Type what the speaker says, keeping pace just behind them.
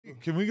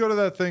can we go to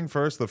that thing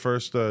first? The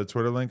first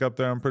Twitter link up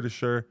there, I'm pretty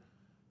sure.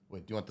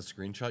 Wait, do you want the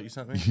screenshot you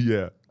sent me?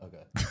 Yeah.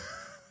 Okay.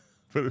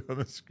 Put it on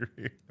the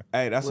screen.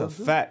 Hey, that's a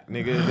fact,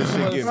 nigga. This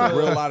shit getting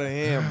real out of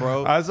hand,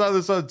 bro. I saw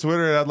this on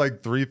Twitter. It had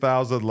like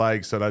 3,000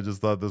 likes, and I just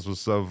thought this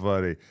was so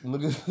funny.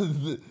 Look at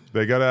this.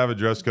 They got to have a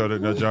dress code at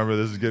No Jumper.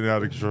 This is getting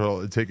out of control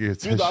and taking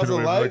attention 3,000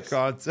 away likes? from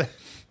the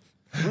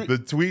content. The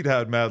tweet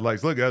had mad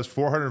likes. Look, it has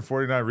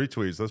 449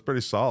 retweets. That's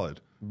pretty solid.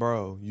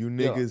 Bro, you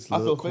niggas I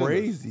feel look famous.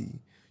 crazy.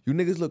 You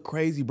niggas look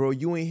crazy, bro.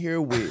 You ain't here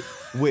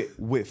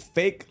with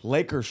fake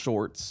Laker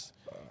shorts.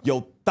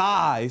 Your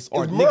thighs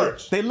are It's nigga,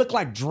 merch. they look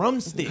like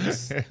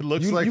drumsticks. It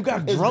looks you, like you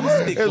got it's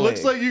drumstick. It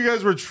looks legs. like you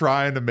guys were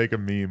trying to make a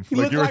meme. He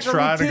Like looked you were like a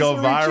trying to go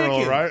rotisserie viral,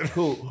 chicken. right?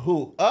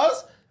 Who?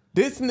 Us?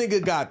 This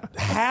nigga got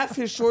half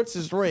his shorts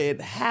is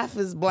red, half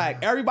is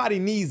black. Everybody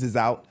knees is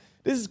out.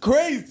 This is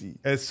crazy.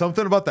 It's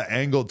something about the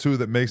angle too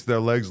that makes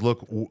their legs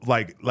look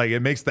like it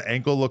makes the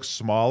ankle look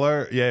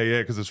smaller.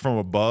 Yeah, because it's from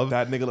above.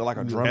 That nigga look like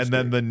a drumstick. And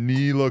then the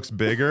knee looks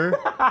bigger.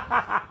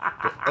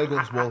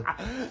 Eagles swole.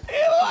 He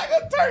look like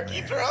a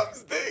turkey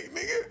drumstick,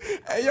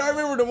 nigga. Hey, y'all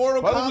remember the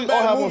Mortal Why did we Kombat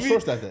all have on movie?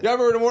 shorts that day? Y'all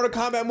remember the Mortal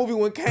Kombat movie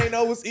when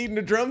Kano was eating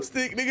the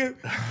drumstick, nigga?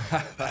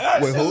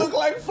 That Wait, shit who? look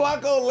like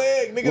Flacco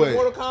leg, nigga. Wait. The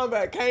Mortal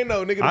Kombat,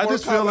 Kano, nigga. The I Mortal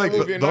just feel Kombat like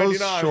movie in those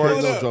 99. shorts- Pull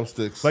it Kano up.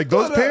 drumsticks. Like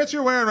those Pull it up. pants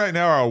you're wearing right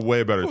now are a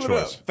way better Pull it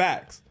up. choice.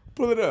 Facts.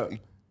 Pull it up.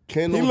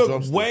 Kano He looked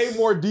drumsticks. way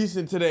more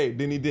decent today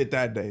than he did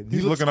that day. He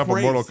He's looks looking up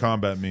crazy. a Mortal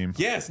Kombat meme.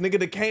 Yes, nigga,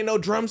 the Kano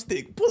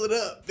drumstick. Pull it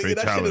up. Nigga,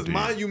 that shit is Fatality.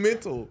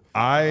 monumental.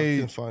 I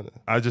can't find it.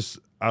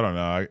 I don't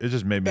know. It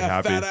just made me That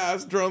happy. fat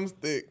ass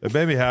drumstick. It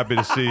made me happy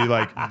to see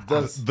like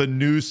Does- the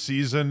new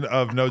season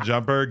of No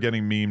Jumper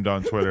getting memed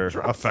on Twitter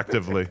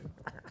effectively.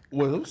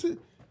 Wait, let me see.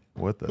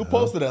 What the Who hell?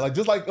 posted that? Like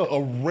just like a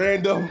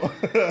random,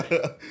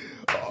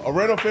 a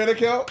random fan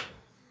account.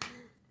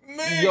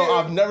 Nigga. Yo,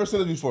 I've never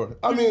seen it before.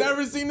 I You mean,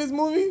 never seen this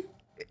movie?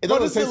 it But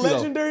doesn't it's a taste me though.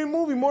 legendary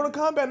movie, Mortal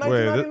Kombat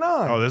Wait,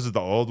 1999. this is the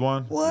old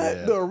one?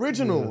 What? The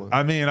original one.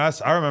 I mean, I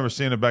remember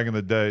seeing it back in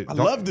the day. I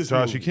love this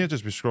Josh, movie. you can't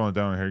just be scrolling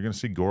down here. You're going to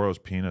see Goro's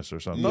penis or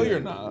something. No, you're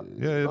not.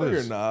 Yeah, it is. No,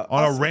 you're not.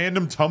 On a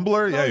random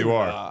Tumblr? Yeah, you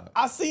are.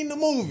 I seen the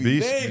movie.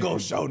 Beast- They ain't gonna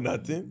show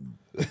nothing.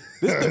 This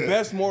is the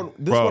best Mortal.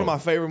 This is Bro, one of my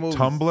favorite movies.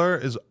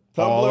 Tumblr is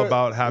all Tumblr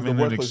about is having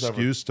the an worst place ever.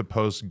 excuse to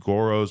post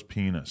Goro's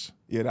penis.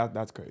 Yeah,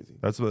 that's crazy.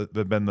 That's what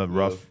been the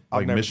rough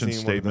I've never mission seen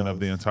one of statement of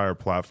the those. entire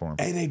platform.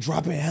 Hey, they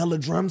dropping hella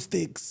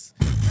drumsticks.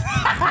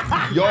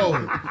 Yo,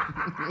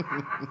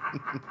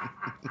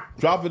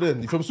 drop it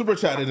in. From super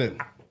chat it in.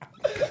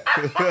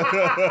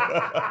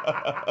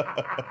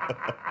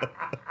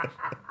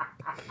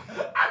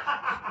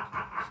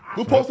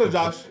 Who posted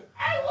Josh?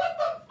 Hey, what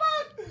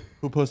the fuck?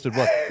 Who posted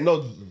what?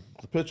 No,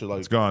 the picture. Like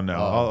It's gone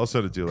now. I'll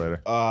send it to you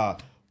later.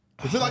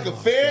 is it like a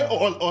fan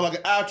or like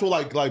an actual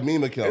like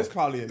meme account? It's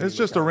probably. It's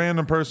just a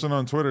random person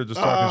on Twitter just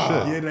talking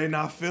shit. Yeah, they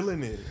not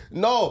feeling it.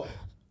 No,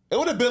 it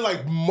would have been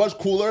like much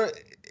cooler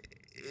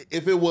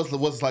if it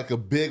was like a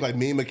big like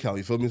meme account.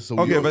 You feel me? So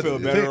Okay, you but feel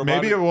better about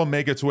maybe it? it will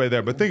make its way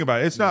there. But think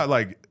about it. It's not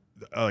like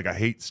a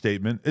hate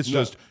statement. It's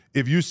just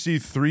if you see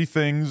 3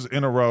 things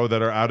in a row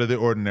that are out of the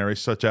ordinary,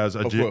 such as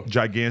a course.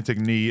 gigantic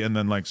knee and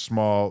then like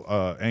small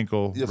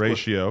ankle Yeah, of course.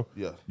 ratio,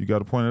 Yeah. you got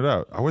to point it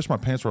out. I wish my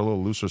pants were a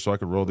little looser so I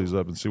could roll these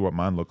up and see what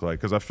mine look like.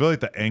 Because I feel like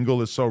the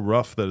angle is so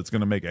rough that it's going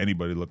to make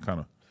anybody look kind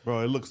of.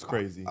 Bro, it looks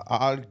crazy.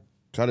 I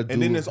gotta do.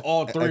 And then it's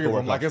all 3 of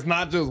them. Like it's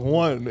not just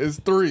one. It's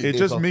 3. It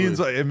just all means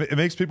three. like it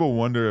makes people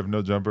wonder if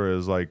No Jumper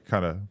is like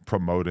kind of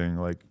promoting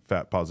like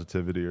fat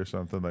positivity or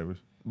something. Like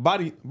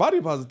body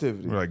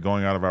positivity. we're like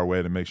going out of our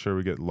way to make sure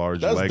we get large.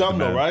 That's legged dumb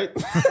though, men. right?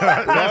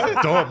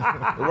 That's dumb.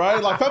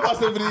 Right? Like fat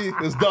positivity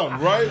is dumb,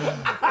 right?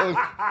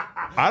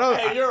 I don't.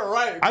 Hey, you're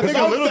right. I think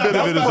a little bit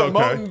of it is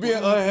Promoting okay. being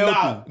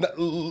unhealthy. Nah,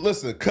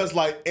 listen, cause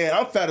like, and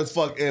I'm fat as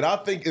fuck, and I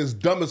think it's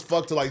dumb as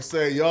fuck to like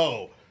say,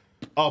 yo,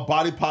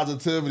 body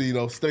positivity, you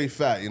know, stay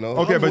fat, you know.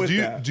 Okay, I'm but with do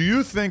you that. do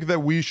you think that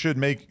we should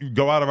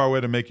go out of our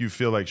way to make you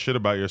feel like shit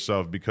about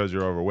yourself because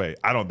you're overweight?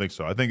 I don't think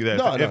so. I think that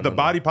No, if no, the no.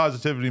 body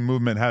positivity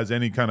movement has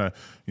any kind of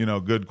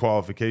good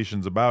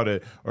qualifications about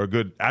it or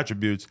good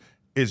attributes,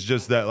 it's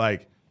just that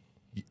like.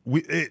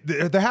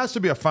 There has to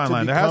be a fine To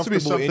line. be There has to be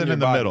comfortable in something your in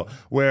the body. middle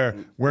where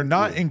we're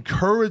not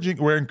encouraging.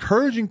 We're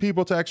encouraging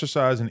people to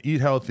exercise and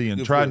eat healthy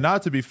and try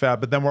not to be fat,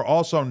 but then we're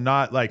also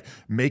not like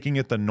making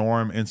it the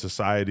norm in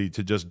society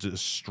to just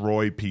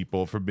destroy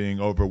people for being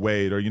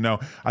overweight. Or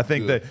I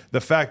think that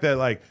the fact that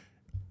like.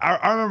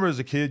 I remember as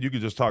a kid, you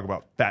could just talk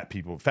about fat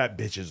people, fat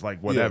bitches,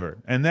 like whatever.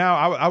 And now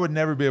I would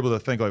never be able to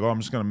think like, oh, I'm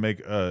just going to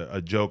make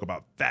a joke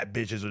about fat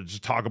bitches or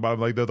just talk about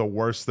them like they're the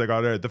worst thing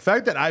on earth. The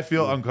fact that I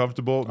feel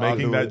uncomfortable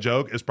making do that it.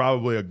 joke is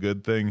probably a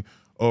good thing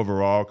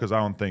overall because I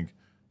don't think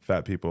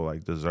fat people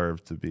like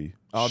deserve to be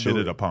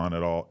shitted upon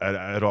at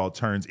all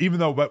turns. Even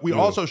though, but we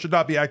also should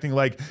not be acting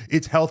like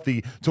it's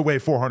healthy to weigh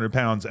 400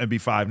 pounds and be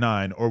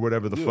 5'9" or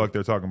whatever the fuck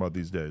they're talking about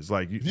these days.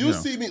 Like If you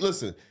see me,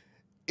 listen,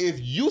 if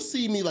you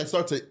see me like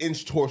start to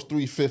inch towards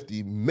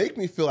 350, make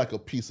me feel like a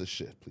piece of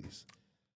shit, please.